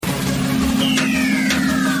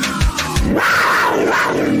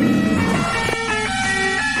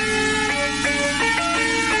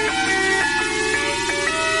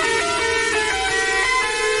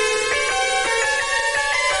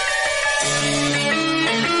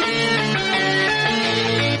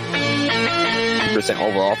50%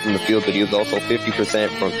 overall from the field, but he was also 50%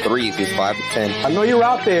 from threes. He's 5 to 10. I know you're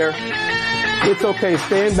out there. It's okay.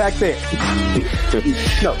 Stand back there.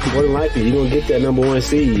 No, more than likely, you're going to get that number 1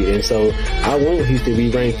 seed. And so I want Houston to be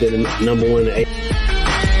ranked at number 1 to 8.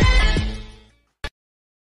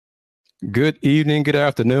 Good evening, good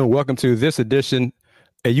afternoon. Welcome to this edition,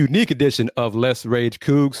 a unique edition of Let's Rage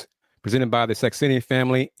Coogs, presented by the Saxenian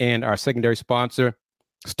family and our secondary sponsor,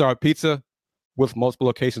 Star Pizza, with multiple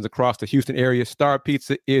locations across the Houston area. Star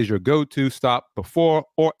Pizza is your go-to stop before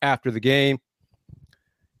or after the game.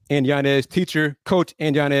 And Yanez, teacher, coach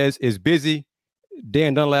and Yanez is busy.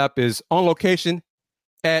 Dan Dunlap is on location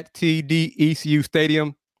at TDECU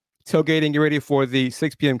Stadium, tailgating, get ready for the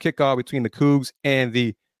 6 p.m. kickoff between the Cougs and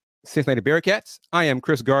the Cincinnati Bearcats. I am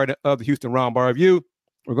Chris Gardner of the Houston Round Bar Review.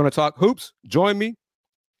 We're going to talk hoops. Join me.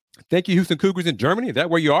 Thank you, Houston Cougars in Germany. Is that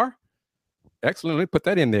where you are? Excellent. Let me put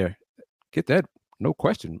that in there. Get that. No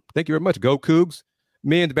question. Thank you very much. Go Cougs.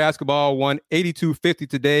 Men's basketball won 82-50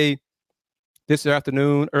 today, this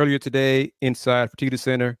afternoon, earlier today, inside Fertitta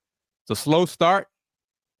Center. It's a slow start.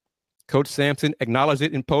 Coach Sampson acknowledged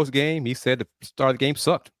it in post-game. He said the start of the game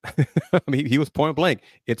sucked. I mean, he was point blank.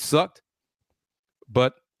 It sucked.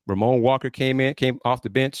 But Ramon Walker came off the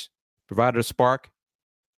bench, provided a spark,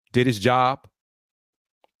 did his job.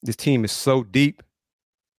 This team is so deep,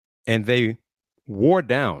 and they wore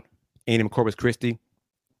down A&M Corpus Christi.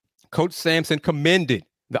 Coach Sampson commended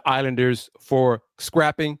the Islanders for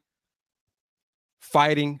scrapping,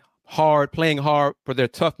 fighting hard, playing hard, for their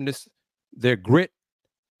toughness, their grit.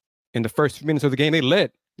 In the first few minutes of the game, they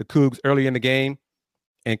led the Cougs early in the game,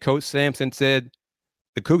 and Coach Sampson said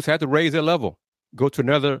the Cougs had to raise their level, go to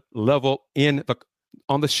another level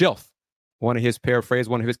on the shelf. One of his paraphrase,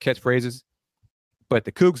 one of his catchphrases. But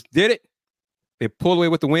the Cougs did it. They pulled away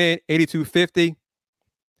with the win, 82-50.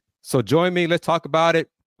 So join me. Let's talk about it.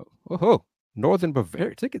 Oh, Northern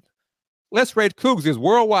Bavaria ticket. Let's Rage Cougs is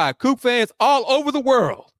worldwide. Coug fans all over the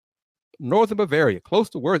world. Northern Bavaria, close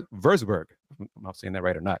to Würzburg. I'm not saying that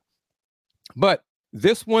right or not. But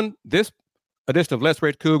this edition of Let's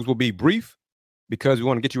Rage Cougs will be brief because we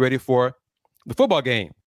want to get you ready for the football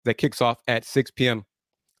game that kicks off at 6 p.m.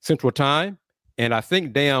 Central Time. And I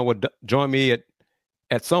think Dan would join me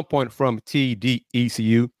at some point from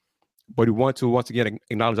TDECU. But we want to once again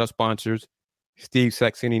acknowledge our sponsors, Steve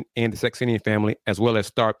Saxenian and the Saxenian family, as well as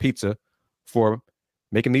Star Pizza, for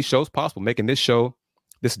making these shows possible, making this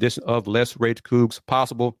edition of Let's Rage Cougs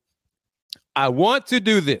possible. I want to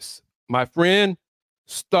do this. My friend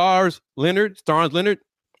Starnes Leland,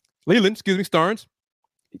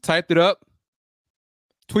 he typed it up,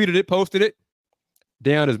 tweeted it, posted it.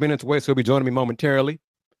 Dan is minutes away, so he'll be joining me momentarily.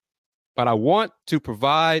 But I want to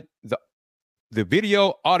provide the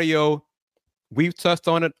video, audio. We've touched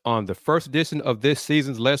on it on the first edition of this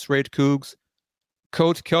season's Let's Rage Cougs.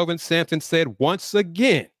 Coach Kelvin Sampson said once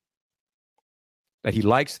again that he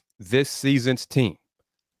likes this season's team.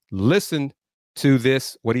 Listen to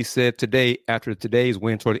this, what he said today after today's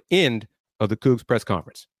win toward the end of the Cougs press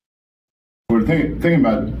conference. The thing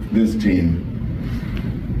about this team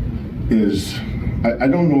is I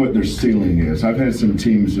don't know what their ceiling is. I've had some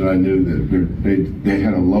teams that I knew that they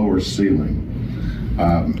had a lower ceiling.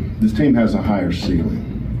 This team has a higher ceiling.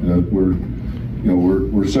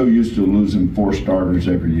 We're so used to losing 4 starters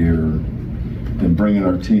every year and bringing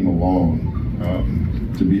our team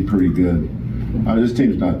along to be pretty good. This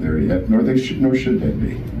team's not there yet, nor should they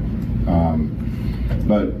be.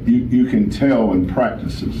 But you can tell in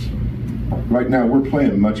practices. Right now, we're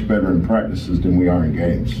playing much better in practices than we are in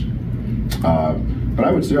games. But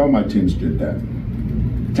I would say all my teams did that.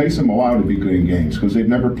 It takes them a while to be good in games because they've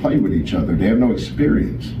never played with each other. They have no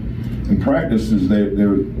experience. In practices,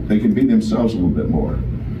 they can be themselves a little bit more.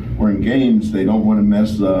 Or in games, they don't want to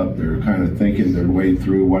mess up. They're kind of thinking their way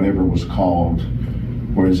through whatever was called.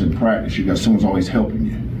 Whereas in practice, someone's always helping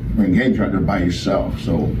you. Or in games, you're out there by yourself.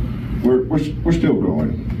 So we're still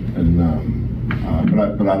growing. And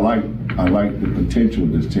but I like the potential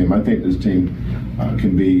of this team. I think this team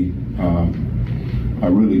can be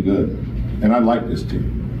really good. And I like this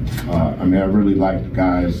team. I really like the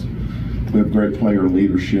guys. We have great player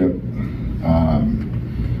leadership.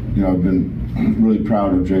 I've been really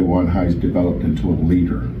proud of J1, how he's developed into a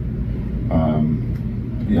leader.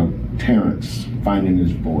 Terrence finding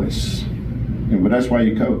his voice. But that's why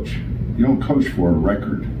you coach. You don't coach for a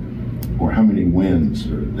record or how many wins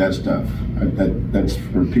or that stuff. That's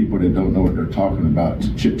for people that don't know what they're talking about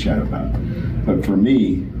to chit chat about. But for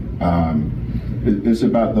me, it's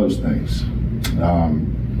about those things.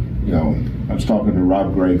 I was talking to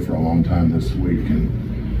Rob Gray for a long time this week, and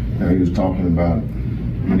he was talking about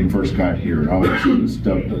when he first got here, and all the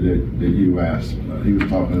stuff that you asked. He was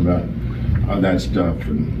talking about that stuff,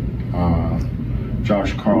 and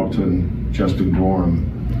Josh Carlton, Justin Gorham,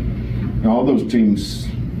 and all those teams,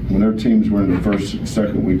 when their teams were in the first,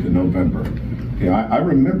 second week of November. I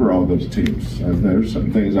remember all those teams. There's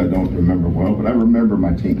some things I don't remember well, but I remember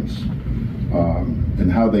my teams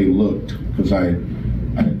and how they looked, because I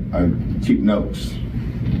keep notes.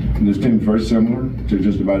 And this team is very similar to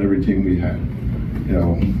just about every team we had.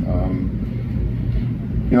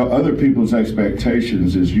 Other people's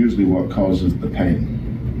expectations is usually what causes the pain,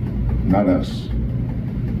 not us.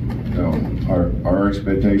 Our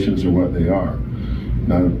expectations are what they are.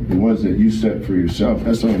 Now, the ones that you set for yourself,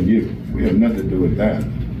 that's on you. We have nothing to do with that.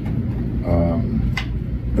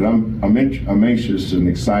 But I'm anxious and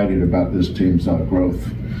excited about this team's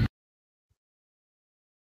growth.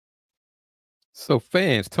 So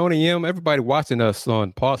fans, Tony M, everybody watching us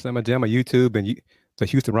on Paul Slammer Jam on YouTube and the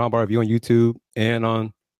Houston Roundbar Review on YouTube and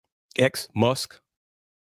on X Musk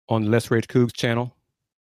on the Let's Rage Coogs channel.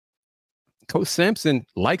 Coach Sampson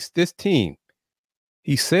likes this team.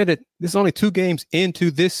 He said it, this is only 2 games into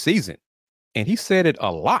this season, and he said it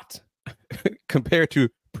a lot compared to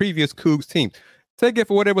previous Cougs teams. Take it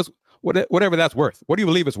for whatever that's worth. What do you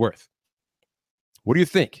believe it's worth? What do you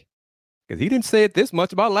think? Because he didn't say it this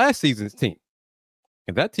much about last season's team.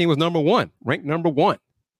 And that team was number 1, ranked number 1.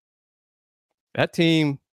 That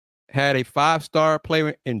team had a 5-star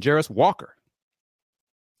player in Jarris Walker,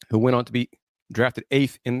 who went on to be drafted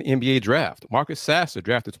 8th in the NBA draft. Marcus Sasser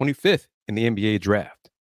drafted 25th in the NBA draft.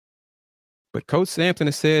 But Coach Sampson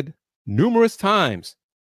has said numerous times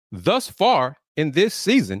thus far in this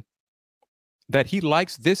season that he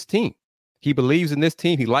likes this team. He believes in this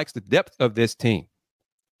team. He likes the depth of this team.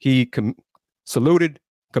 He commended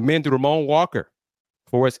Ramon Walker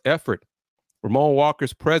for his effort. Ramon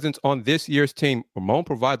Walker's presence on this year's team. Ramon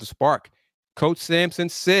provides a spark. Coach Sampson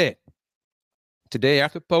said today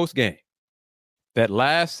after postgame that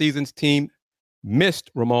last season's team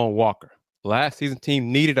missed Ramon Walker. Last season's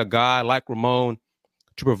team needed a guy like Ramon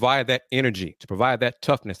to provide that energy, to provide that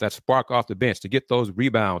toughness, that spark off the bench, to get those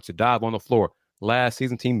rebounds, to dive on the floor. Last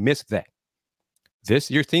season team missed that.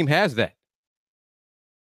 This year's team has that.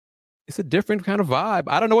 It's a different kind of vibe.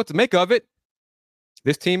 I don't know what to make of it.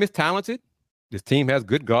 This team is talented. This team has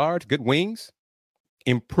good guards, good wings,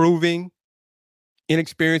 improving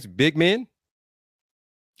inexperienced big men.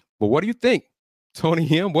 But what do you think,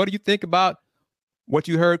 Tony M? What do you think about what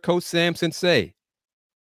you heard Coach Sampson say?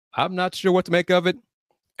 I'm not sure what to make of it.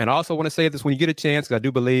 And I also want to say this when you get a chance, because I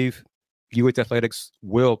do believe UH Athletics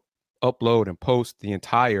will upload and post the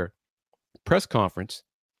entire press conference.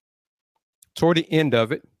 Toward the end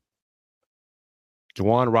of it,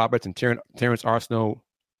 Juwan Roberts and Terrence Arsenault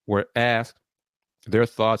were asked their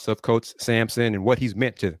thoughts of Coach Sampson and what he's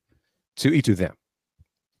meant to each of them.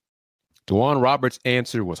 Juwan Roberts'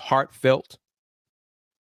 answer was heartfelt,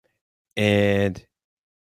 and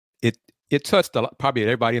it touched probably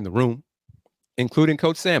everybody in the room, including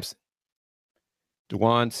Coach Sampson.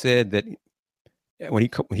 Juwan said that when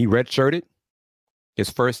he redshirted his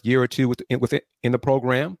first year or two in the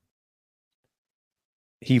program,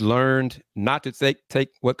 he learned not to take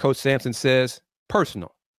what Coach Sampson says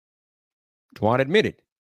personal. Juwan admitted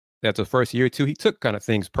that the first year or two, he took kind of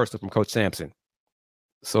things personal from Coach Sampson.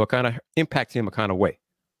 So it kind of impacted him a kind of way.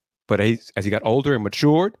 But as he got older and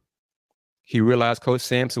matured, he realized Coach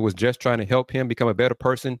Sampson was just trying to help him become a better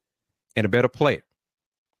person and a better player.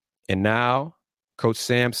 And now Coach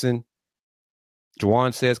Sampson,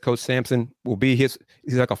 Juwan says Coach Sampson will be he's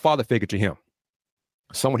like a father figure to him.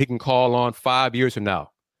 Someone he can call on 5 years from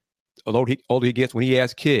now. Although older he gets, when he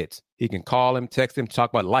has kids, he can call him, text him, talk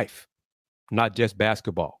about life, not just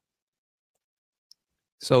basketball.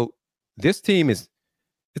 So this team it's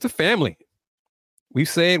a family. We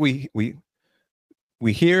say it, we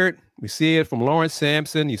hear it, we see it from Lawrence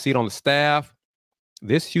Sampson, you see it on the staff.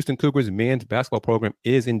 This Houston Cougars men's basketball program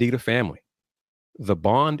is indeed a family. The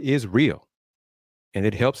bond is real, and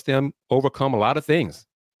it helps them overcome a lot of things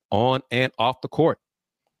on and off the court.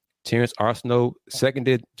 Terrence Arsenault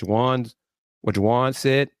seconded what Juwan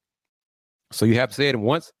said. So you have to say it. And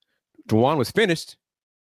once Juwan was finished,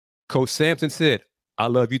 Coach Sampson said, "I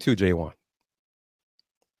love you too, J1."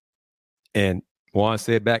 And Juwan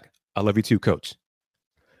said back, "I love you too, Coach."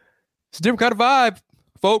 It's a different kind of vibe,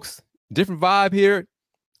 folks. Different vibe here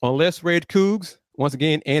on Let's Rage Coogs. Once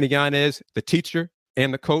again, Andy Yanez, the teacher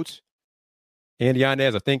and the coach. Andy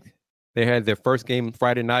Yanez, I think they had their first game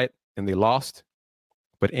Friday night and they lost.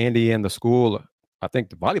 But Andy and the school, I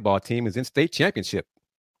think the volleyball team is in state championship.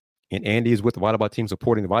 And Andy is with the volleyball team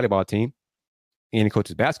supporting the volleyball team. Andy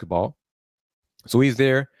coaches basketball. So he's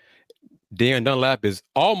there. Dan Dunlap is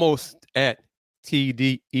almost at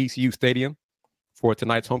TD ECU Stadium for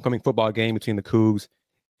tonight's homecoming football game between the Cougs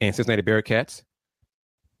and Cincinnati Bearcats.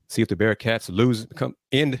 See if the Bearcats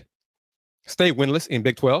stay winless in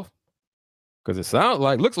Big 12. Because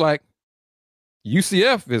looks like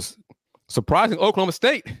UCF is surprising Oklahoma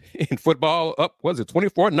State in football up,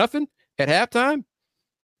 24-0 at halftime?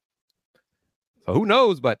 So who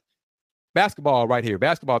knows, but basketball right here.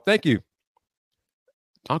 Basketball, thank you.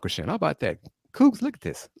 Uncle Shan, how about that? Cougs, look at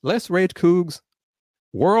this. Let's Rage Coogs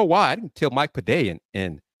worldwide. I can tell Mike Paday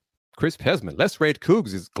and Chris Pesman. Let's Rage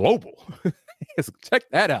Coogs is global. Check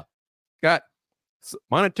that out. Got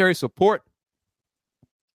monetary support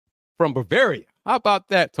from Bavaria. How about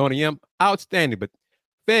that, Tony M? Outstanding. But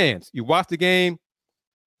fans, you watched the game.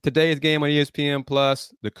 Today's game on ESPN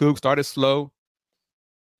Plus. The Cougs started slow,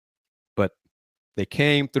 but they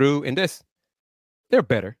came through, and they're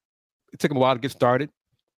better. It took them a while to get started.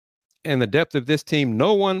 And the depth of this team,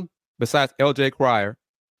 no one besides LJ Cryer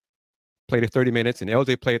played 30 minutes, and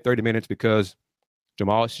LJ played 30 minutes because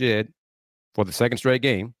Jamal Shead, for the second straight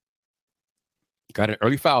game, got in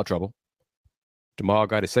early foul trouble. Jamal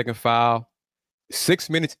got his second foul 6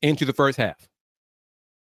 minutes into the first half.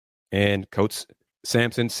 And Coach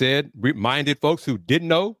Sampson reminded folks who didn't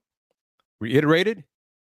know, reiterated,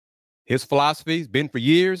 his philosophy has been for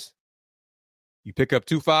years. You pick up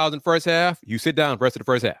 2 fouls in the first half, you sit down the rest of the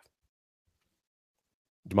first half.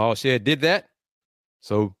 Jamal Shead did that.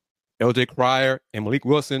 So LJ Cryer and Malik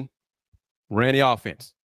Wilson ran the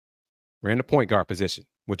offense, ran the point guard position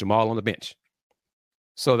with Jamal on the bench.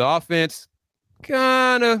 So the offense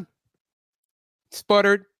kind of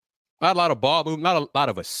sputtered. Not a lot of ball movement, not a lot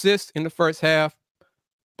of assists in the first half,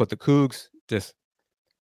 but the Cougs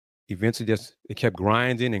eventually they kept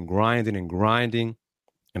grinding,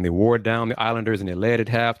 and they wore down the Islanders, and they led at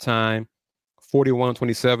halftime.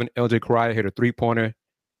 41-27, LJ Cryer hit a three-pointer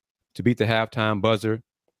to beat the halftime buzzer.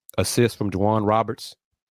 Assist from Juwan Roberts.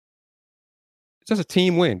 It's just a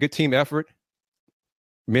team win, good team effort.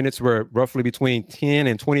 Minutes were roughly between 10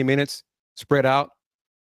 and 20 minutes spread out.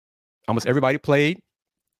 Almost everybody played.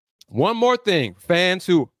 One more thing, fans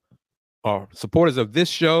who are supporters of this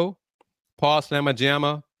show, Paul Slamma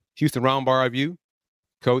Jamma, Houston Round Bar Review,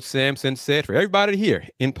 Coach Sampson said for everybody to hear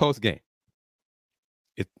in postgame.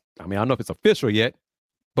 I don't know if it's official yet,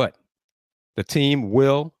 but the team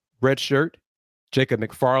will redshirt Jacob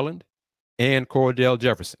McFarland and Cordell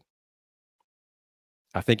Jefferson.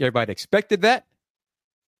 I think everybody expected that,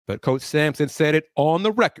 but Coach Sampson said it on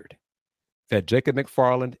the record that Jacob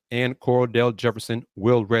McFarland and Cordell Jefferson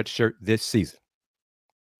will redshirt this season.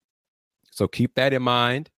 So keep that in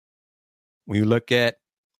mind when you look at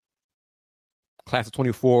class of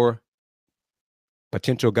 24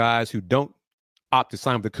 potential guys who don't opt to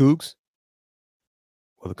sign with the Cougs.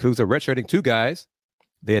 Well, the Cougs are redshirting 2 guys.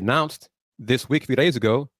 They announced this week, a few days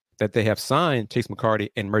ago, that they have signed Chase McCarty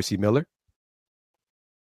and Mercy Miller.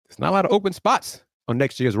 There's not a lot of open spots on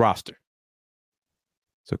next year's roster.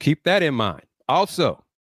 So keep that in mind. Also,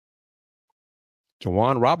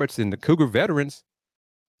 Juwan Roberts and the Cougar veterans,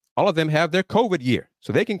 all of them have their COVID year.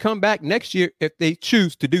 So they can come back next year if they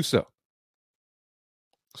choose to do so.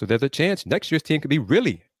 So there's a chance next year's team could be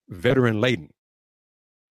really veteran-laden.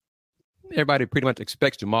 Everybody pretty much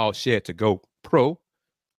expects Jamal Shead to go pro,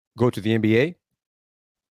 go to the NBA.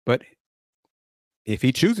 But if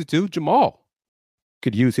he chooses to, Jamal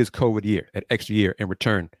could use his COVID year, that extra year, in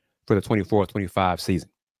return for the 24-25 season.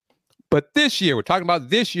 But this year, we're talking about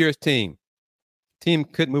this year's team. Team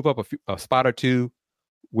could move up a spot or two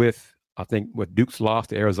with Duke's loss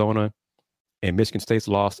to Arizona and Michigan State's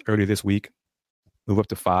loss earlier this week. Move up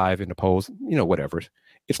to 5 in the polls, whatever.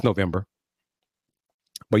 It's November.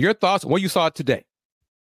 But your thoughts on what you saw today?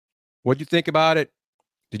 What did you think about it?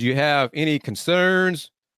 Did you have any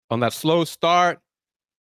concerns on that slow start?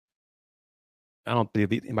 I don't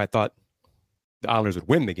believe anybody thought the Islanders would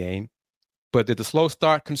win the game, but did the slow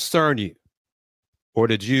start concern you? Or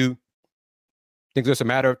did you think it was just a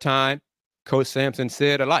matter of time? Coach Sampson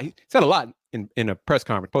said a lot. He said a lot in a press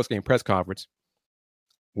conference, post-game press conference.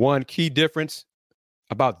 One key difference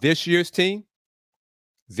about this year's team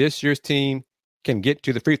can get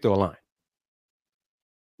to the free throw line.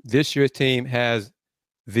 This year's team has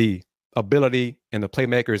the ability and the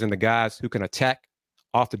playmakers and the guys who can attack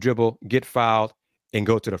off the dribble, get fouled, and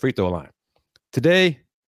go to the free throw line. Today,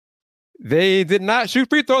 they did not shoot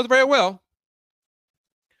free throws very well.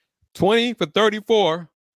 20 for 34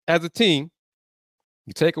 as a team.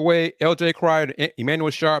 You take away LJ Cryer and Emmanuel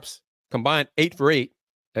Sharp's combined 8 for 8.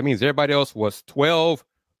 That means everybody else was 12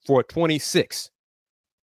 for 26.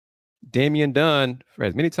 Damian Dunn, for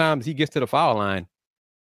as many times he gets to the foul line,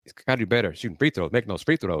 he's got to do better shooting free throws, making those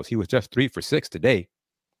free throws. He was just 3 for 6 today,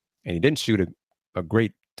 and he didn't shoot a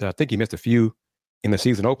great, I think he missed a few in the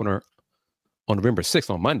season opener on November 6th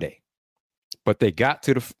on Monday. But they got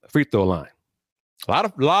to the free throw line.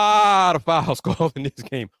 A lot of fouls called in this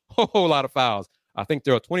game. A whole lot of fouls. I think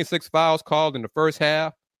there are 26 fouls called in the first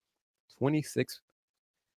half. 26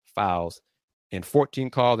 fouls and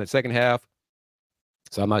 14 called in the second half.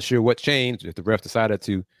 So I'm not sure what changed, if the refs decided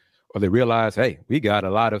to, or they realized, hey, we caught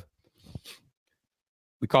too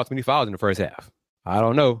many fouls in the first half. I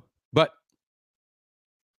don't know. But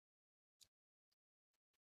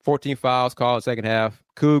 14 fouls called in the second half.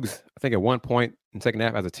 Cougs, I think at one point in the second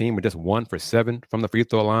half as a team, were just 1 for 7 from the free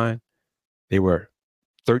throw line. They were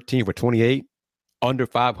 13 for 28, under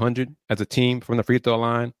 500 as a team from the free throw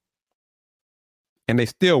line. And they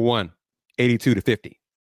still won 82-50.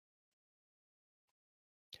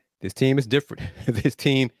 This team is different. This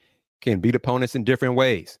team can beat opponents in different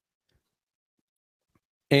ways.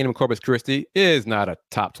 A&M Corpus Christi is not a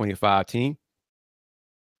top 25 team.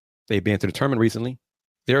 They've been to the tournament recently.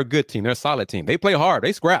 They're a good team. They're a solid team. They play hard.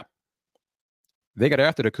 They scrap. They got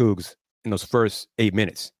after the Cougs in those first 8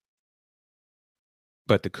 minutes.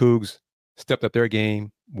 But the Cougs stepped up their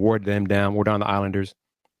game, wore down the Islanders.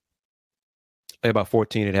 They about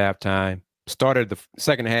 14 at halftime. Started the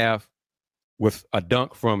second half with a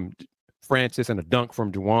dunk from Francis and a dunk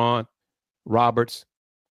from Juwan Roberts.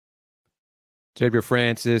 Xavier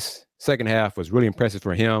Francis, second half was really impressive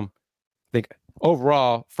for him. I think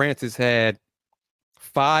overall, Francis had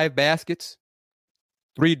 5 baskets,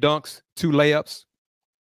 3 dunks, 2 layups.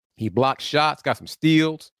 He blocked shots, got some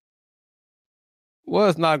steals.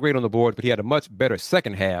 Was not great on the board, but he had a much better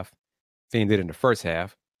second half than he did in the first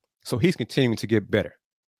half. So he's continuing to get better.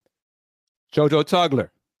 JoJo Tugler,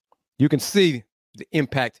 you can see the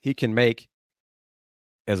impact he can make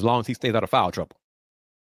as long as he stays out of foul trouble.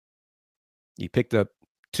 He picked up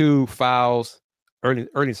 2 fouls early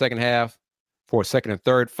in the second half for a second and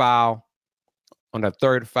third foul. On that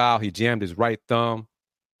third foul, he jammed his right thumb,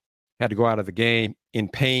 had to go out of the game in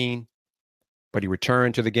pain, but he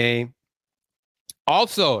returned to the game.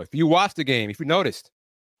 Also, if you watched the game, if you noticed,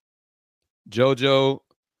 JoJo,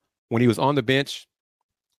 when he was on the bench,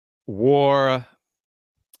 wore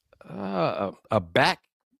a back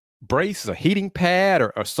brace, a heating pad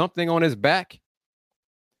or something on his back.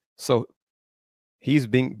 So he has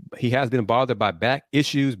been bothered by back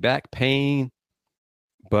issues, back pain,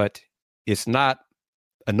 but it's not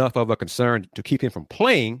enough of a concern to keep him from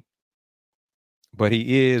playing. But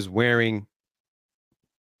he is wearing,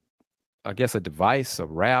 I guess, a device, a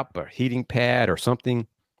wrap, a heating pad or something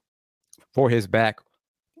for his back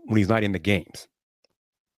when he's not in the games.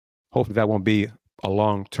 Hopefully that won't be a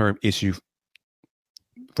long-term issue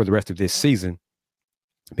for the rest of this season,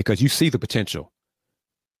 because you see the potential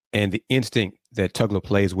and the instinct that Tugler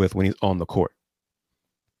plays with when he's on the court.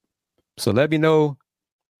 So let me know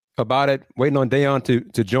about it. Waiting on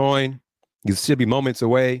Dayon to join. He should be moments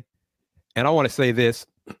away. And I want to say this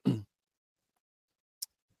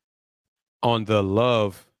on the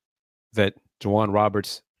love that Juwan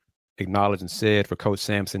Roberts acknowledged and said for Coach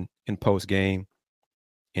Sampson in post-game.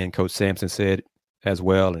 And Coach Sampson said as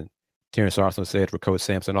well, and Terrence Arsenal said for Coach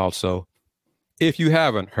Sampson also. If you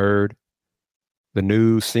haven't heard the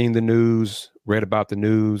news, seen the news, read about the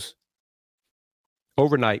news,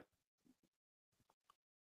 overnight,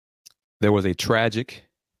 there was a tragic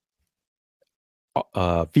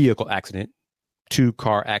vehicle accident,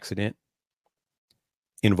 2-car accident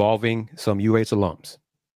involving some UH alums.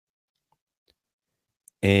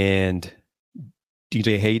 And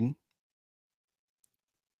DJ Hayden,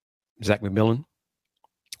 Zach McMillan,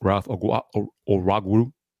 Ralph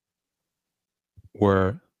Oragwu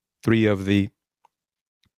were 3 of the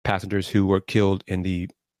passengers who were killed in the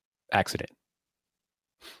accident.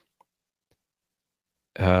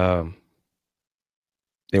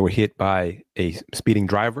 They were hit by a speeding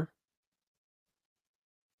driver.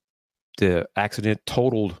 The accident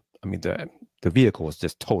totaled, the vehicle was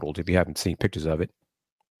just totaled if you haven't seen pictures of it.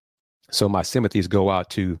 So my sympathies go out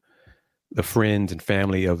to the friends and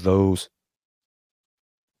family of those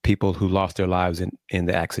people who lost their lives in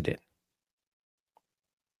the accident.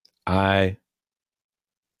 I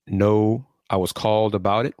know I was called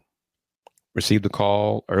about it, received a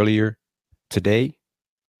call earlier today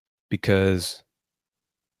because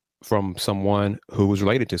from someone who was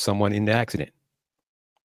related to someone in the accident.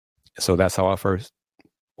 So that's how I first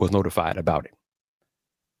was notified about it.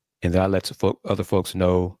 And then I let other folks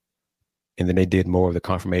know, and then they did more of the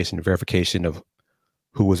confirmation and verification of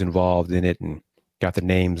who was involved in it and got the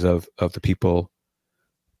names of the people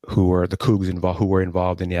who were the Cougs involved, who were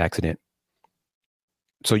involved in the accident.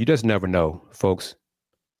 So you just never know, folks.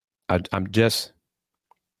 I'm just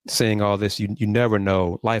saying all this. You never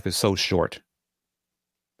know. Life is so short.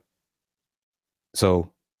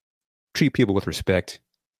 So treat people with respect.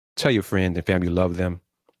 Tell your friends and family you love them,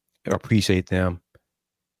 appreciate them,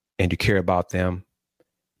 and you care about them,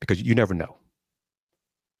 because you never know.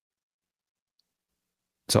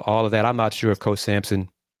 So all of that, I'm not sure if Coach Sampson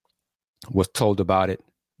was told about it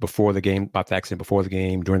before the game, about the accident before the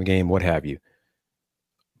game, during the game, what have you.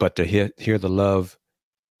 But to hear the love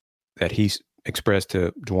that he expressed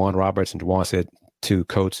to Juwan Roberts, and Juwan said to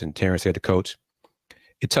Coach, and Terrence said to Coach,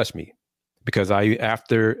 it touched me, because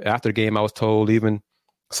after the game, I was told even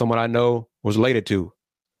someone I know was related to,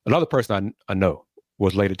 another person I know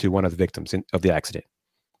was related to one of the victims of the accident.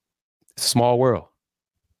 It's a small world,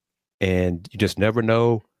 and you just never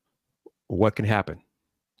know what can happen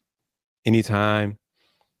anytime.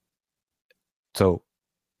 So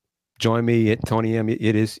join me at Tony M.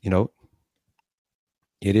 It is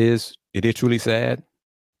truly sad.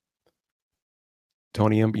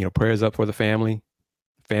 Tony M, prayers up for the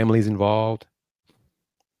families involved.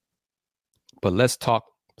 But let's talk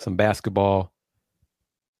some basketball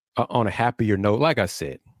on a happier note. Like I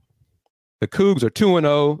said, the Cougs are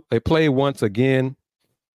 2-0. They play once again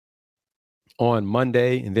on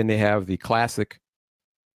Monday, and then they have the Classic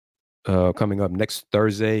coming up next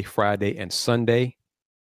Thursday, Friday, and Sunday.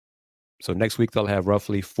 So next week they'll have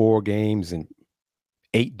roughly 4 games in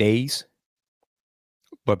 8 days.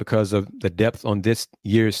 But because of the depth on this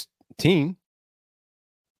year's team,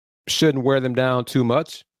 shouldn't wear them down too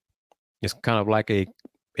much. It's kind of like a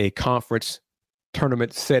conference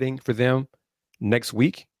tournament setting for them next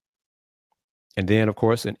week. And then, of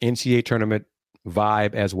course, an NCAA tournament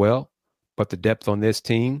vibe as well. But the depth on this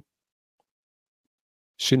team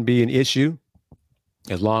shouldn't be an issue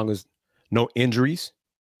as long as no injuries.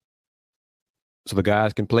 So the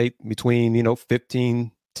guys can play between,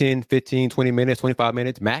 10, 15, 20 minutes, 25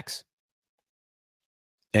 minutes max,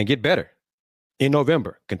 and get better in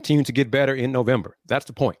November. Continue to get better in November. That's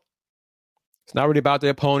the point. It's not really about the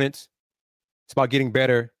opponents. It's about getting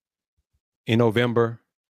better in November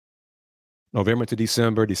to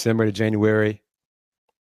December, December to January,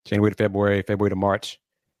 January to February, February to March.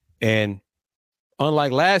 And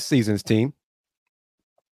unlike last season's team,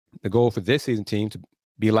 the goal for this season team to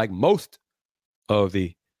be like most of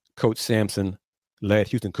the Coach Sampson-led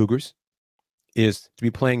Houston Cougars is to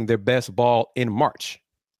be playing their best ball in March.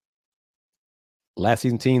 Last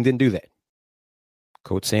season team didn't do that.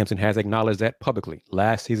 Coach Sampson has acknowledged that publicly.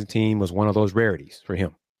 Last season team was one of those rarities for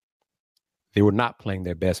him. They were not playing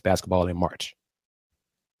their best basketball in March.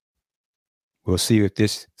 We'll see if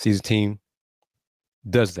this season team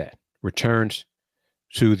does that, returns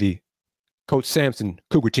to the Coach Sampson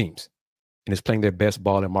Cougar teams and is playing their best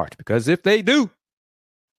ball in March. Because if they do,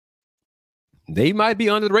 they might be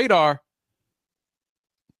under the radar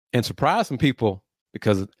and surprise some people,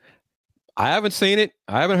 because I haven't seen it.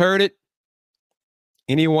 I haven't heard it.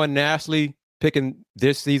 Anyone nationally picking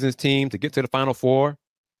this season's team to get to the Final Four.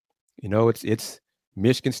 It's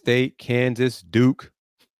Michigan State, Kansas, Duke,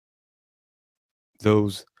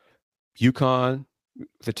 those UConn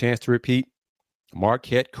with a chance to repeat,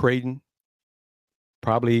 Marquette, Creighton.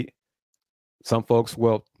 Probably some folks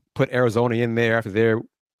will put Arizona in there after their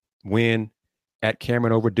win at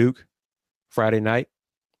Cameron over Duke Friday night.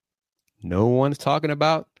 No one's talking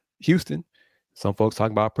about Houston. Some folks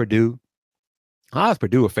talking about Purdue. How's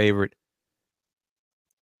Purdue a favorite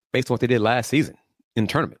based on what they did last season in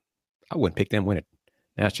the tournament? I wouldn't pick them winning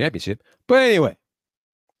national championship. But anyway,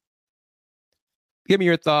 give me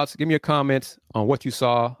your thoughts. Give me your comments on what you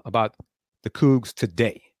saw about the Cougs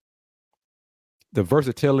today. The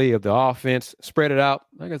versatility of the offense, spread it out.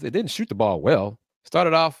 Like I said, it didn't shoot the ball well.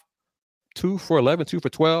 Started off 2 for 11, 2 for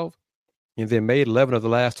 12, and then made 11 of the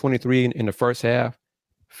last 23 in the first half.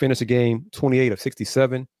 Finished the game 28 of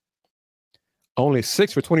 67. Only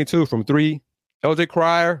 6 for 22 from 3. LJ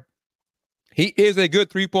Cryer, he is a good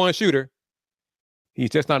three-point shooter. He's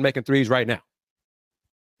just not making threes right now.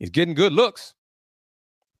 He's getting good looks.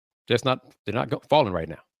 They're not falling right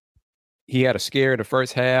now. He had a scare in the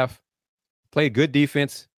first half. Played good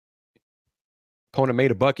defense. Opponent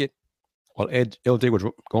made a bucket. While LJ was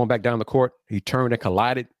going back down the court, he turned and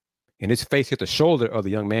collided, and his face hit the shoulder of the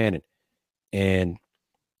young man, and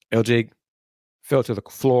LJ fell to the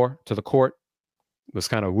floor, to the court, was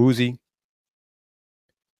kind of woozy,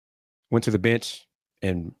 went to the bench,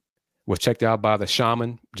 and was checked out by the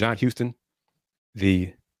shaman, John Houston,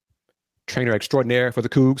 the trainer extraordinaire for the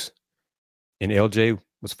Cougs, and LJ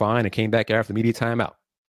was fine and came back after the media timeout.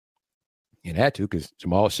 And had to because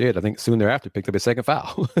Jamal Shead, I think soon thereafter, picked up his second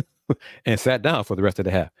foul and sat down for the rest of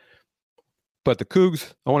the half. But the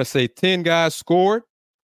Cougs, I want to say 10 guys scored.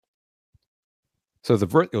 So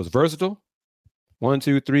it was versatile. 1,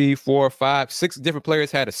 2, 3, 4, 5, 6 different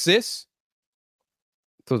players had assists.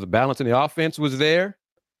 So the balance in the offense was there.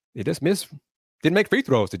 They just didn't make free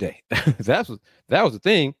throws today. that was the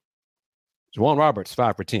thing. Juwan Roberts,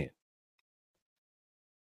 5 for 10.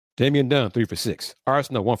 Damian Dunn, 3 for 6.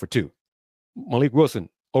 Arsenal, 1 for 2. Malik Wilson,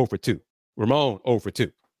 0 for 2. Ramon, 0 for 2.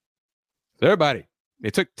 So everybody, they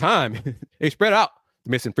took time. They spread out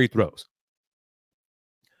missing free throws.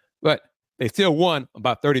 But they still won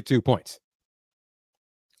about 32 points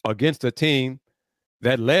against a team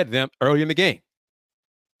that led them early in the game.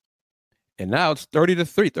 And now it's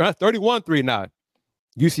 30-3, 31-3 now.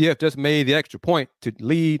 UCF just made the extra point to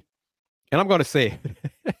lead. And I'm going to say,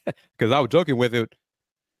 because I was joking with it,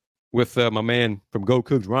 with my man from Go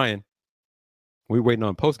Cougs, Ryan, we were waiting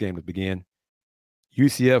on postgame to begin.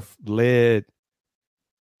 UCF led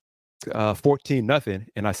 14-0.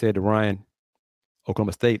 And I said to Ryan,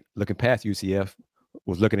 Oklahoma State, looking past UCF,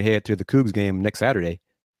 was looking ahead to the Cougs game next Saturday.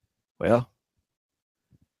 Well,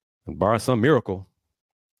 barring some miracle,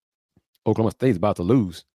 Oklahoma State's about to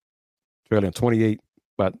lose, trailing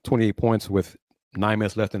about 28 points with 9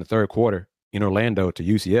 minutes left in the third quarter in Orlando to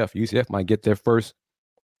UCF. UCF might get their first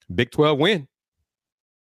Big 12 win.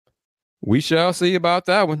 We shall see about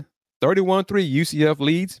that one. 31-3, UCF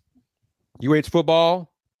leads. UH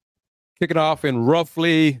football kicking off in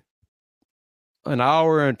roughly an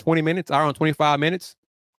hour and 25 minutes.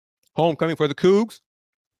 Homecoming for the Cougs.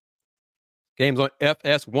 Game's on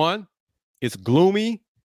FS1. It's gloomy,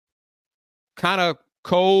 kind of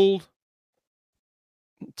cold,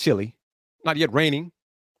 chilly, not yet raining.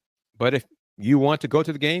 But if you want to go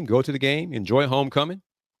to the game, go to the game. Enjoy homecoming.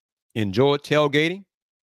 Enjoy tailgating.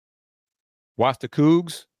 Watch the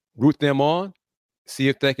Cougs, root them on. See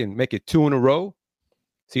if they can make it 2 in a row.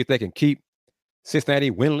 See if they can keep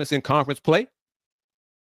Cincinnati winless in conference play.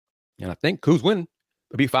 And I think Cougs win.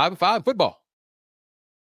 They'll be 5-5 in football,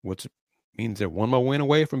 which means they're one more win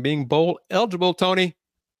away from being bowl eligible, Tony.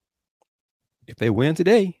 If they win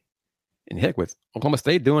today, and heck, with Oklahoma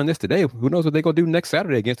State doing this today, who knows what they're going to do next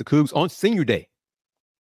Saturday against the Cougs on Senior Day.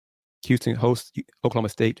 Houston hosts Oklahoma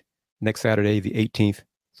State next Saturday, the 18th,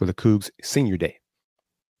 for the Cougs Senior Day.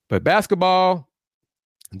 But basketball,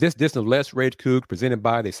 this edition of Let's Rage Cougs, presented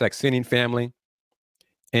by the Saxenian family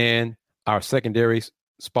and our secondary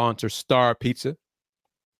sponsor, Star Pizza.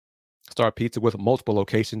 Star Pizza with multiple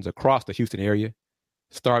locations across the Houston area.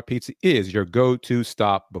 Star Pizza is your go-to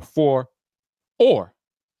stop before or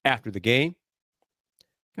after the game.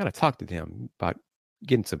 Got to talk to them about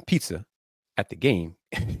getting some pizza at the game,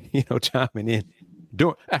 chiming in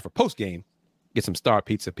after post game, get some Star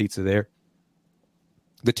Pizza there.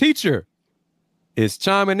 The teacher is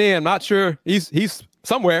chiming in. Not sure he's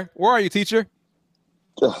somewhere. Where are you, teacher?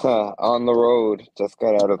 On the road. Just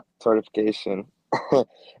got out of certification.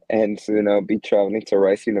 And soon be traveling to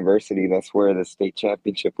Rice University. That's where the state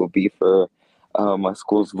championship will be for my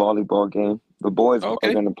school's volleyball game. The boys are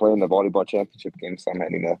going to play in the volleyball championship game, so I'm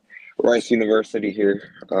heading to Rice University here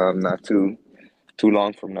not too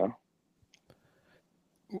long from now.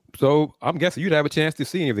 So I'm guessing you'd have a chance to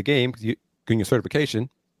see any of the game getting your certification.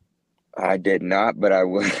 I did not, but I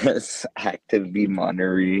was actively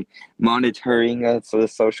monitoring the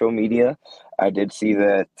social media. I did see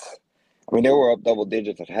that. I mean, they were up double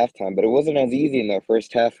digits at halftime, but it wasn't as easy in the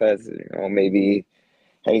first half as maybe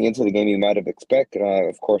heading into the game you might have expected.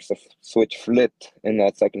 Of course, the switch flipped in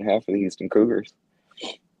that second half of the Houston Cougars.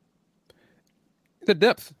 The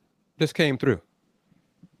depth just came through.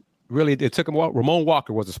 Really, it took him a while. Ramon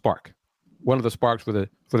Walker was a spark, one of the sparks for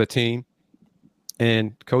the team,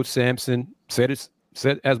 and Coach Sampson said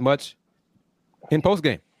as much in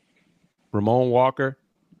postgame. Ramon Walker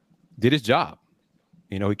did his job.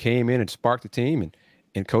 He came in and sparked the team,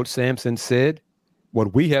 and Coach Sampson said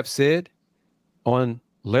what we have said on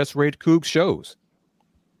Let's Rage Cougs shows.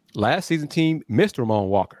 Last season team missed Ramon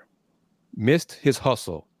Walker, missed his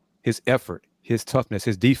hustle, his effort, his toughness,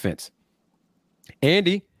 his defense.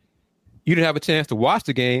 Andy, you didn't have a chance to watch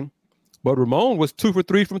the game, but Ramon was 2 for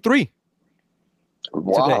 3 from 3.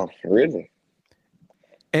 Wow, today. Really?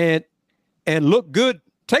 And looked good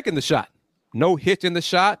taking the shot. No hitch in the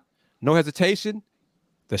shot, no hesitation.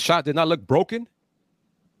 The shot did not look broken.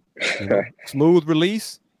 Smooth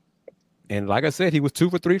release. And like I said, he was 2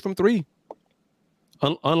 for 3 from 3.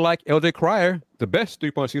 Unlike LJ Cryer, the best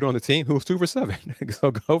three-point shooter on the team, who was 2 for 7.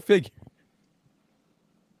 So go figure.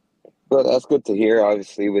 Well, that's good to hear.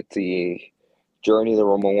 Obviously, with the journey that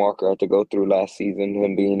Ramon Walker had to go through last season,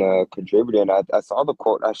 him being a contributor. And I saw the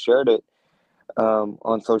quote, I shared it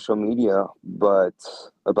on social media, but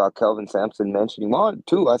about Kelvin Sampson mentioning, well,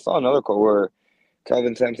 too, I saw another quote where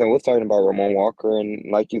Kelvin Sampson was talking about Ramon Walker, and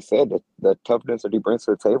like you said, the toughness that he brings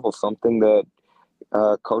to the table, something that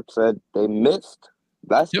coach said they missed.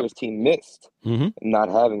 Last year's team missed not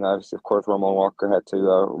having, obviously, of course, Ramon Walker had to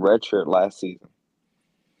redshirt last season.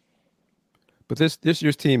 But this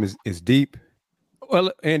year's team is deep.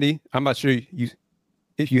 Well, Andy, I'm not sure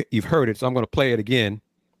if you've heard it, so I'm going to play it again.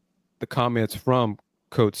 The comments from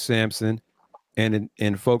Coach Sampson, and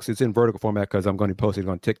folks, it's in vertical format because I'm going to post it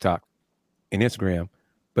on TikTok and Instagram.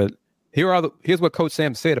 But here's what Coach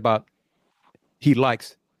Sampson said about he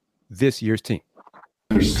likes this year's team.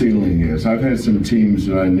 Their ceiling is. I've had some teams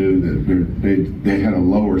that I knew that they had a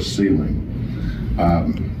lower ceiling.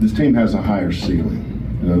 This team has a higher ceiling.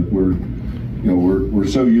 We're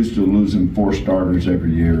so used to losing 4 starters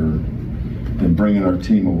every year and bringing our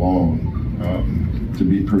team along to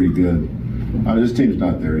be pretty good. This team's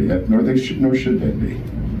not there yet, nor should they be.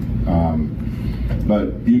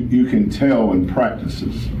 But you can tell in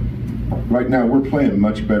practices. Right now, we're playing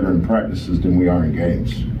much better in practices than we are in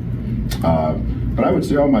games. But I would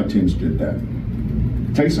say all my teams did that.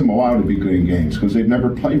 It takes them a while to be good in games because they've never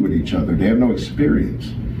played with each other. They have no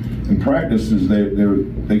experience. In practices,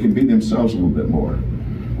 they can be themselves a little bit more.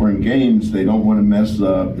 Or in games, they don't want to mess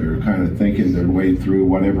up. They're kind of thinking their way through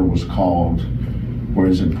whatever was called.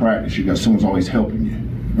 Whereas in practice, someone's always helping you.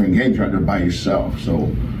 Or in games, you're out there by yourself.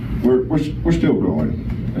 So we're still growing.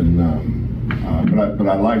 And but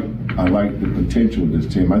I like the potential of this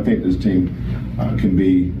team. I think this team can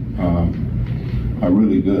be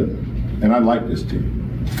really good. And I like this team.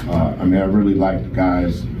 I really like the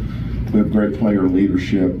guys. We have great player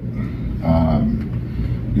leadership.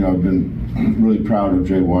 I've been really proud of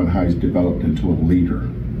J1, how he's developed into a leader.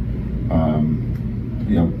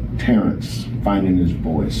 Terrence finding his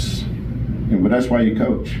voice. But that's why you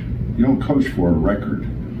coach. You don't coach for a record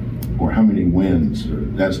or how many wins or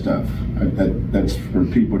that stuff. That's for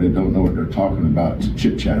people that don't know what they're talking about, to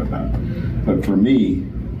chit chat about. But for me,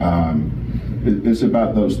 it's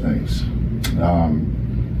about those things. I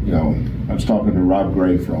was talking to Rob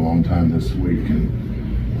Gray for a long time this week, and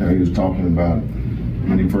he was talking about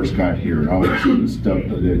when he first got here and all this stuff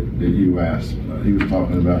that you asked. He was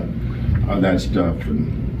talking about that stuff,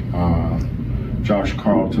 and Josh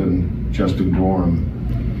Carlton, Justin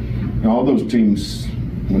Gorham, all those teams,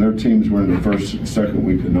 when their teams were in the first and second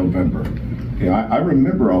week of November. I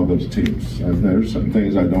remember all those teams. There's some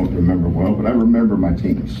things I don't remember well, but I remember my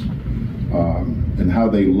teams and how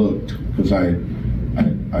they looked, because I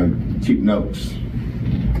keep notes.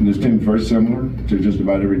 And this team's very similar to just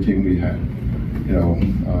about every team we had.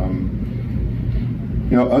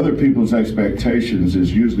 Other people's expectations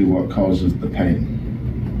is usually what causes the pain,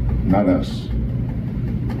 not us.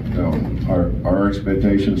 Our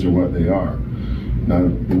expectations are what they are. Now,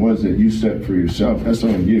 the ones that you set for yourself, that's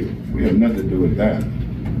on you. We have nothing to do with that.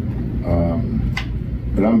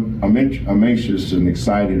 But I'm anxious and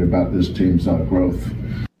excited about this team's growth.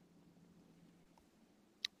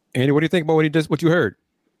 Andy, what do you think about what you heard?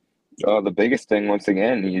 The biggest thing, once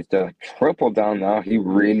again, he's triple down now. He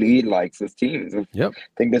really likes his teams. Yep. I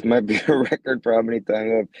think this might be a record for how many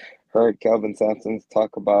times I've heard Kelvin Sampson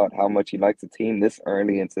talk about how much he likes the team this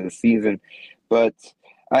early into the season. But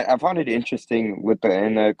I found it interesting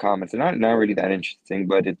in the comments, and not really that interesting,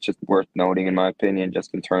 but it's just worth noting, in my opinion,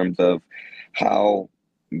 just in terms of how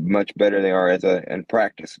much better they are in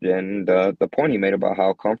practice. And the point he made about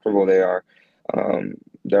how comfortable they are.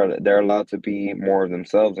 They're allowed to be more of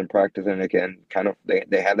themselves in practice, and again, kind of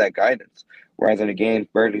they have that guidance. Whereas in a game,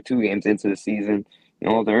 barely 2 games into the season,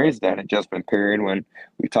 there is that adjustment period. When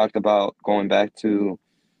we talked about going back to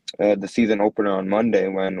the season opener on Monday,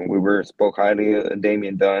 when we spoke highly of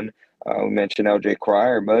Damian Dunn, we mentioned LJ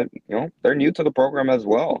Cryer, but they're new to the program as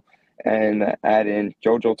well. And add in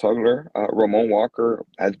JoJo Tugler, Ramon Walker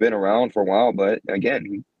has been around for a while, but again,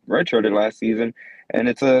 he redshirted last season, and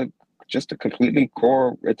it's just a completely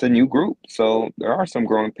core, it's a new group. So there are some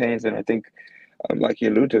growing pains, and I think, like you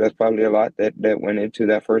alluded to, that's probably a lot that went into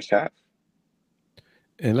that first half.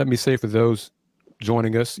 And let me say, for those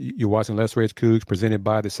joining us, you're watching Let's Rage Coogs, presented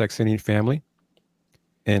by the Saxenian family.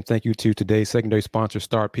 And thank you to today's secondary sponsor,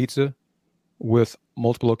 Star Pizza. With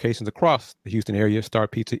multiple locations across the Houston area, Star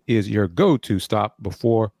Pizza is your go-to stop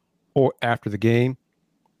before or after the game.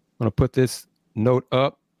 I'm going to put this note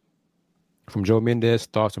up from Joe Mendez,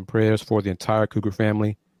 thoughts and prayers for the entire Cougar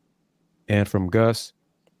family. And from Gus,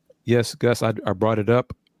 yes, Gus, I brought it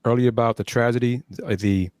up earlier about the tragedy,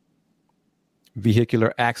 the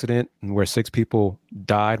vehicular accident where 6 people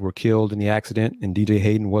were killed in the accident, and DJ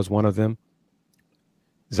Hayden was one of them.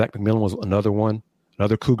 Zach McMillan was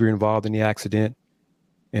another Cougar involved in the accident,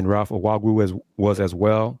 and Ralph Owagwu was as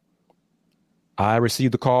well. I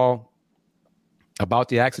received a call about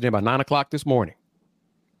the accident by 9 o'clock this morning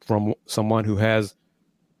from someone who has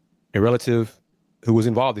a relative who was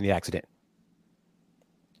involved in the accident.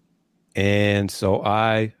 And so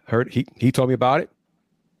I heard, he told me about it.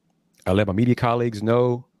 I let my media colleagues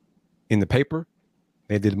know in the paper.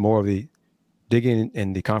 They did more of the digging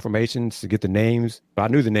and the confirmations to get the names, but I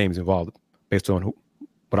knew the names involved based on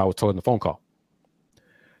what I was told in the phone call.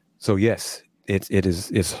 So yes,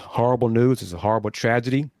 it's horrible news. It's a horrible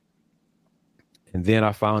tragedy. And then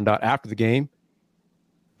I found out after the game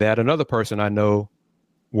that another person I know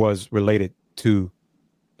was related to,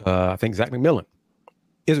 I think Zach McMillan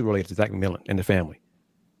is related to Zach McMillan and the family.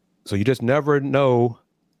 So you just never know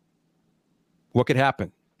what could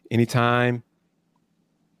happen anytime.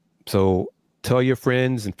 So tell your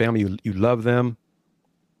friends and family you love them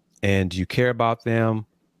and you care about them,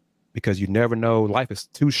 because you never know. Life is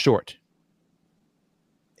too short.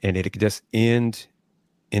 And it could just end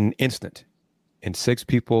in an instant. And 6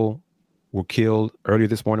 people were killed earlier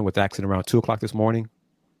this morning with accident around 2 o'clock this morning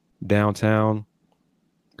downtown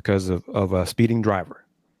because of a speeding driver.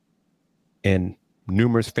 And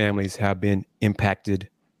numerous families have been impacted,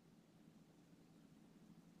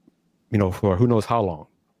 for who knows how long,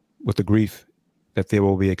 with the grief that they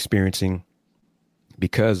will be experiencing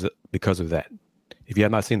because of that. If you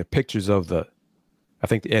have not seen the pictures of the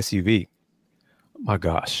SUV, my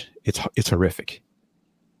gosh, it's horrific.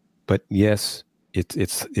 But yes,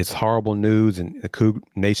 it's horrible news, and the Cougar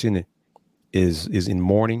Nation is in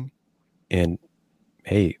mourning. And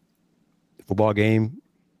hey, the football game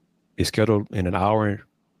is scheduled in an hour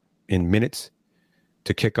in minutes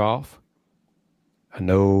to kick off. I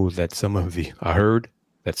heard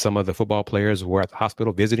that some of the football players were at the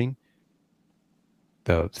hospital visiting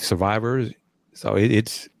the survivors. So I'm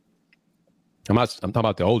talking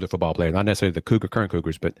about the older football players, not necessarily the current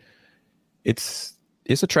Cougars, but it's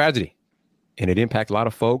a tragedy, and it impacts a lot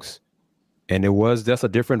of folks. And it was just a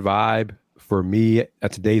different vibe for me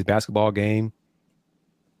at today's basketball game,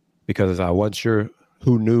 because I wasn't sure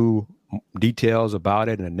who knew details about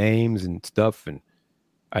it and the names and stuff. And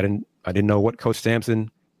I didn't know what Coach Sampson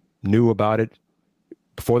knew about it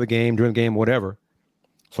before the game, during the game, whatever.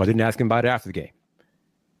 So I didn't ask him about it after the game.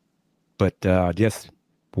 But just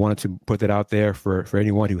wanted to put that out there for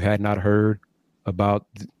anyone who had not heard about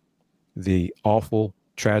the awful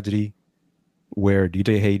tragedy where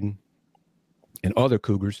DJ Hayden and other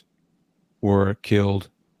Cougars were killed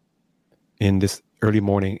in this early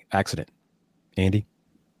morning accident. Andy?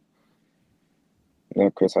 No,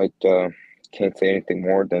 Chris, I can't say anything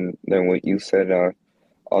more than what you said,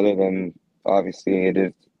 other than obviously it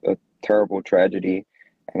is a terrible tragedy.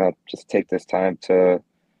 And I'll just take this time to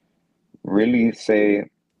really say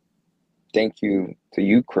thank you to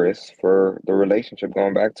you, Chris, for the relationship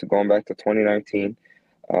going back to 2019.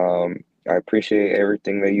 I appreciate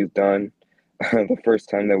everything that you've done. The first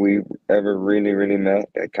time that we ever really, really met,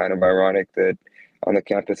 kind of ironic that on the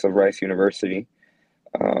campus of Rice University.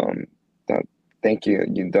 Thank you.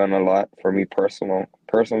 You've done a lot for me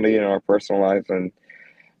personally in our personal lives, and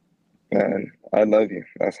I love you.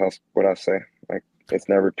 That's what I say. Like, it's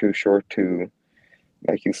never too short to,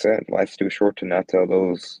 like you said, life's too short to not tell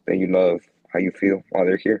those that you love how you feel while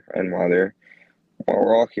they're here and while we're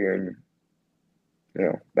all here,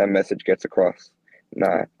 and that message gets across,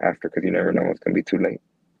 not after, because you never know, it's gonna be too late.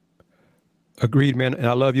 Agreed, man. And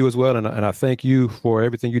I love you as well, and I thank you for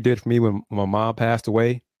everything you did for me when my mom passed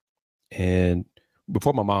away, and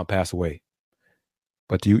before my mom passed away.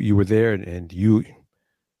 But you were there, and you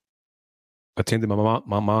attended my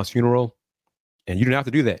mom's funeral, and you didn't have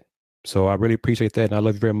to do that. So I really appreciate that, and I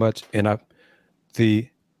love you very much. And the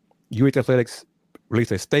UH Athletics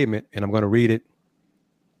released a statement, and I'm going to read it.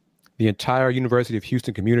 The entire University of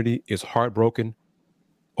Houston community is heartbroken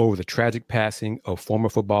over the tragic passing of former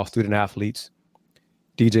football student athletes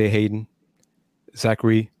DJ Hayden,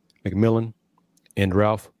 Zachary McMillan, and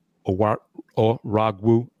Ralph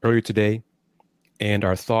Owagwu earlier today, and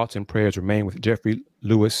our thoughts and prayers remain with Jeffrey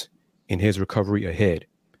Lewis in his recovery ahead.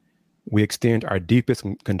 We extend our deepest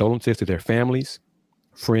condolences to their families,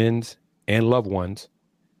 friends, and loved ones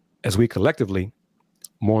as we collectively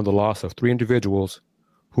mourn the loss of 3 individuals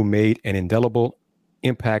who made an indelible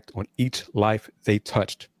impact on each life they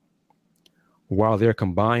touched. While their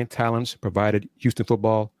combined talents provided Houston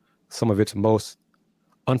football some of its most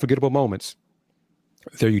unforgettable moments,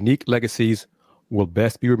 their unique legacies will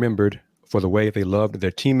best be remembered for the way they loved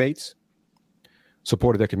their teammates,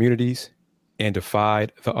 supported their communities, and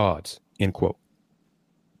defied the odds, end quote.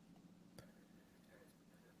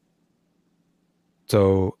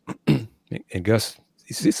 So, and Gus,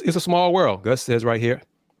 it's a small world. Gus says right here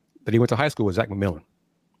that he went to high school with Zach McMillan.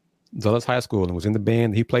 Dulles High School, and was in the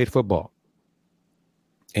band. He played football.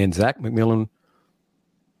 And Zach McMillan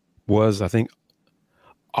was, I think,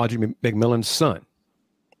 Audrey McMillan's son.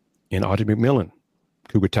 And Audrey McMillan,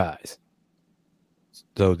 Cougar ties.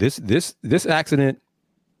 So this accident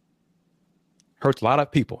hurts a lot of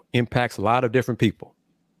people, impacts a lot of different people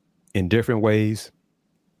in different ways.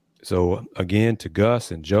 So again, to Gus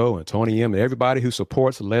and Joe and Tony M and everybody who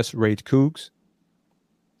supports Let's Rage Coogs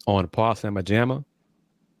on Paul Samajama,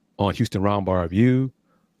 on Houston Round Bar Review,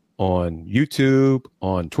 on YouTube,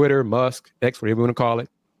 on Twitter, Musk, X, whatever you want to call it.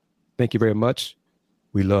 Thank you very much.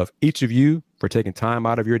 We love each of you for taking time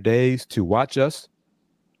out of your days to watch us,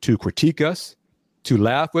 to critique us, to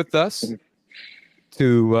laugh with us,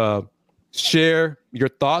 to share your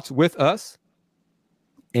thoughts with us.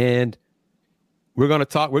 And we're going to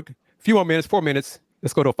talk a few more minutes, 4 minutes.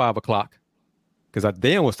 Let's go to 5 o'clock. Because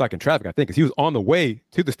Dan was stuck in traffic, I think, because he was on the way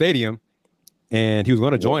to the stadium and he was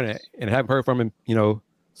going to join it, and haven't heard from him,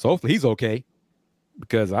 so hopefully he's okay,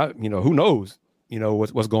 because who knows,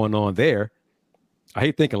 what's going on there. I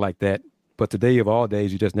hate thinking like that, but today of all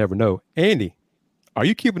days, you just never know. Andy, are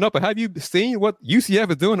you keeping up, or have you seen what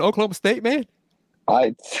UCF is doing to Oklahoma State, man?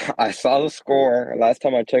 I saw the score. Last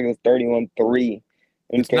time I checked, it was 31-3.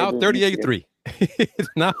 It's now 38-3. It's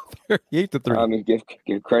now 38-3. I mean, give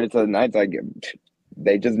credit to the Knights.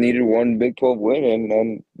 They just needed one Big 12 win,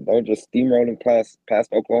 and they're just steamrolling past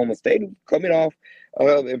Oklahoma State, coming off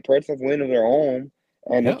an impressive win of their own.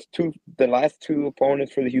 And it's the last two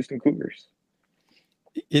opponents for the Houston Cougars.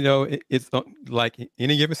 It's like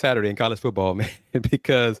any given Saturday in college football, man,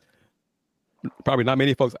 because probably not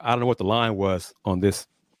many folks, I don't know what the line was on this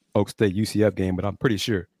Oak State UCF game, but I'm pretty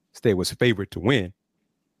sure State was favored to win.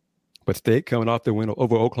 But State coming off the win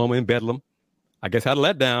over Oklahoma in Bedlam, I guess had a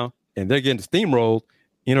letdown, and they're getting steamrolled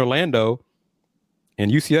in Orlando.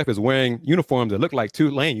 And UCF is wearing uniforms that look like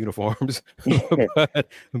Tulane uniforms.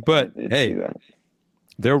 but hey,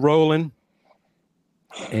 they're rolling.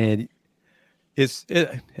 And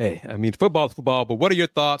football is football. But what are your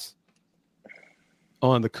thoughts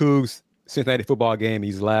on the Cougs Cincinnati football game,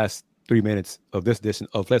 these last 3 minutes of this edition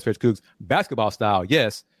of Let's Rage Cougs basketball style?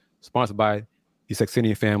 Yes, sponsored by the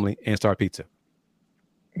Saxenian family and Star Pizza.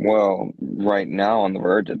 Well, right now on the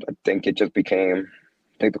verge, I think it just became,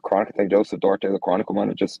 I think Joseph Duarte, the Chronicle, might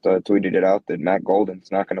have just tweeted it out that Matt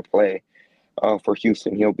Golden's not going to play for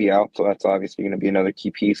Houston. He'll be out, so that's obviously going to be another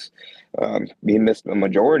key piece. He missed the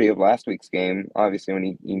majority of last week's game, obviously,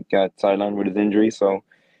 when he got sidelined with his injury, so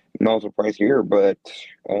no surprise here. But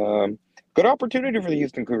good opportunity for the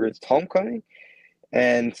Houston Cougars. It's homecoming,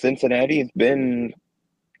 and Cincinnati has been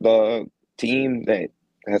the team that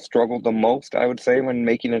has struggled the most, I would say, when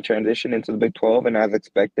making a transition into the Big 12. And as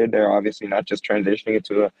expected, they're obviously not just transitioning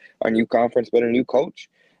into a new conference, but a new coach,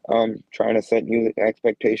 trying to set new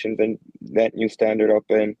expectations and that new standard up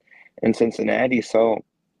in Cincinnati. So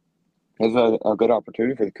it was a good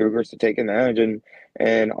opportunity for the Cougars to take advantage.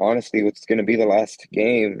 And honestly, it's going to be the last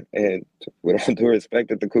game. And with all due respect,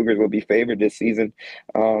 that the Cougars will be favored this season,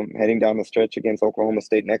 heading down the stretch against Oklahoma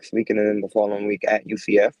State next week and then the following week at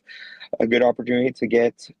UCF. A good opportunity to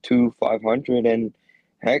get to 500 and,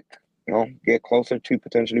 heck, get closer to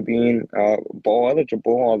potentially being bowl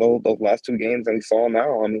eligible. Although those last two games that we saw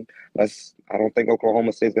now, I don't think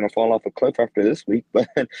Oklahoma State is going to fall off a cliff after this week. But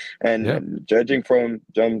judging from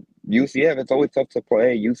UCF, it's always tough to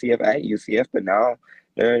play UCF at UCF. But now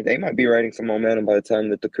they might be riding some momentum by the time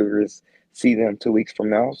that the Cougars see them 2 weeks from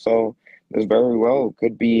now. So this very well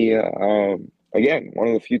could be again one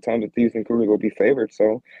of the few times that the Houston Cougars will be favored.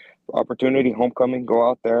 So opportunity, homecoming, go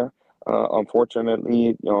out there.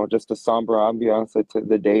 Unfortunately, just a somber ambiance that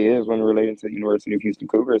the day is when relating to the University of Houston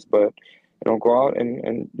Cougars, but go out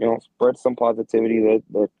and spread some positivity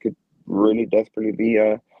that could really desperately be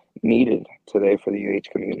needed today for the UH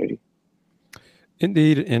community.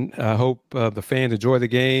 Indeed, and I hope the fans enjoy the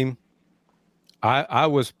game. I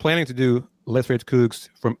was planning to do Let's Rage Cougs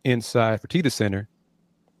from inside Fertitta Center,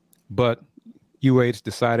 but UH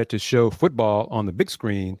decided to show football on the big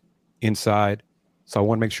screen inside. So I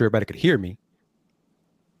want to make sure everybody could hear me.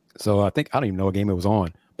 So I don't even know what game it was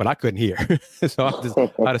on, but I couldn't hear. So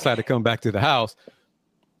I decided to come back to the house.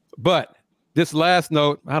 But this last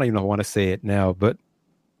note, I don't even know if I want to say it now, but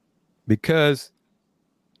because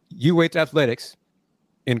UH Athletics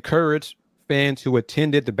encouraged fans who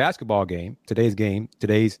attended the basketball game, today's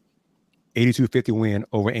 82-50 win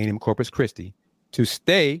over A&M Corpus Christi, to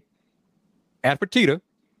stay at Fertitta,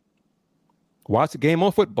 watch the game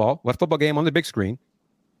on watch football game on the big screen.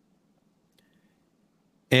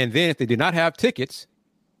 And then if they did not have tickets,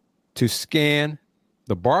 to scan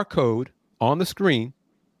the barcode on the screen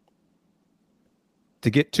to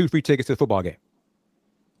get 2 free tickets to the football game.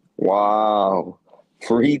 Wow.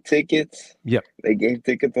 Free tickets? Yep. They gave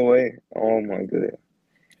tickets away? Oh, my goodness.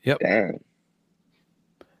 Yep. Damn.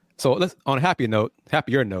 So let's, on a happier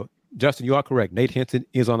note, Justin, you are correct. Nate Hinton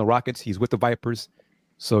is on the Rockets. He's with the Vipers.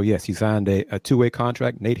 So, yes, he signed a two-way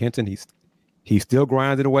contract. Nate Hinton, he's still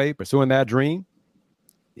grinding away, pursuing that dream.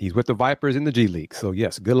 He's with the Vipers in the G League. So,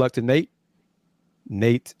 yes, good luck to Nate.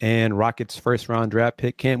 Nate and Rockets' first-round draft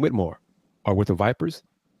pick, Cam Whitmore, are with the Vipers,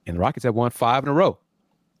 and the Rockets have won 5 in a row.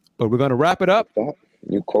 But we're going to wrap it up.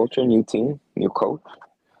 New culture, new team, new coach.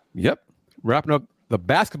 Yep. Wrapping up the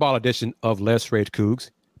basketball edition of Let's Rage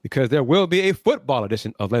Coogs, because there will be a football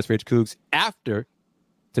edition of Let's Rage Coogs after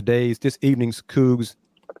this evening's Cougs.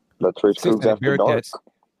 Let's Rage Coogs after dark.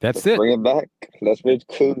 That's it. Bring it back. Let's Rage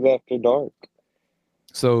Coogs after dark.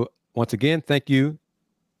 So once again, thank you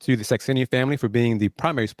to the Saxenian family for being the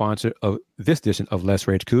primary sponsor of this edition of Let's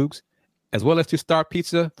Rage Coogs, as well as to Star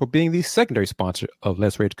Pizza for being the secondary sponsor of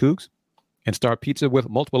Let's Rage Coogs. And Star Pizza, with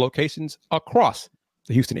multiple locations across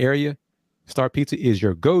the Houston area. Star Pizza is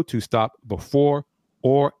your go-to stop before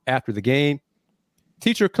or after the game.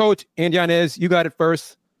 Teacher, Coach, and Yanez, you got it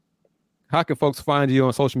first. How can folks find you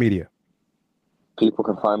on social media? People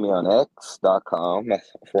can find me on x.com,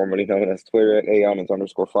 formerly known as Twitter, at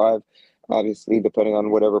 @aonens_5. Obviously, depending on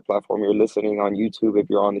whatever platform you're listening on YouTube, if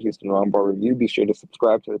you're on the Houston Roundball Review, be sure to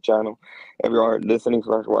subscribe to the channel. If you're listening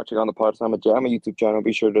or watching on the Podsama Jamma YouTube channel,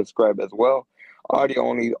 be sure to subscribe as well.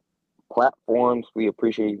 Audio-only platforms, we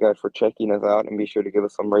appreciate you guys for checking us out, and be sure to give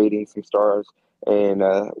us some ratings, some stars, in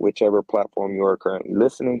whichever platform you are currently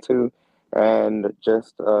listening to. And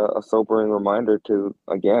just a sobering reminder to,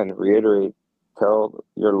 again, reiterate, tell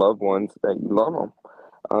your loved ones that you love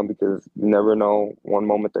them, because you never know, one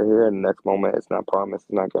moment they're here and the next moment it's not promised,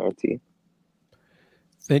 it's not guaranteed.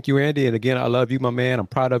 Thank you, Andy. And again, I love you, my man. I'm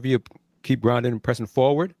proud of you. Keep grinding and pressing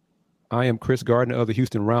forward. I am Chris Gardner of the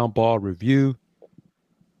Houston Roundball Review.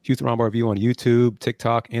 Houston Roundball Review on YouTube,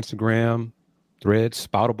 TikTok, Instagram, Threads,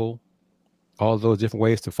 Spoutable, all those different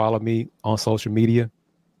ways to follow me on social media.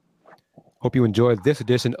 Hope you enjoyed this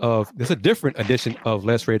different edition of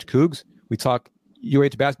Let's Rage Cougs. We talk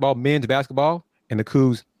UH basketball, men's basketball, and the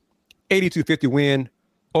Cougs' 82-50 win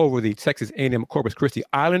over the Texas A&M Corpus Christi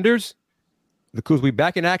Islanders. The Cougs will be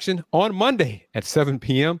back in action on Monday at 7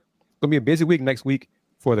 p.m. It's going to be a busy week next week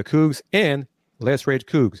for the Cougs and Let's Rage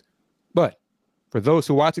Cougs. But for those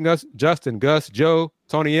who are watching us, Justin, Gus, Joe,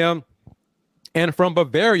 Tony M, and from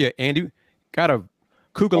Bavaria, Andy, got a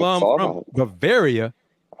Coug alum from Bavaria.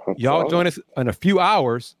 Y'all join us in a few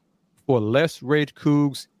hours for Let's Rage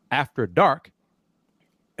Cougs After Dark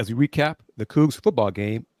as we recap the Cougs football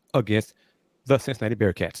game against the Cincinnati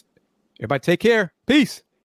Bearcats. Everybody take care. Peace.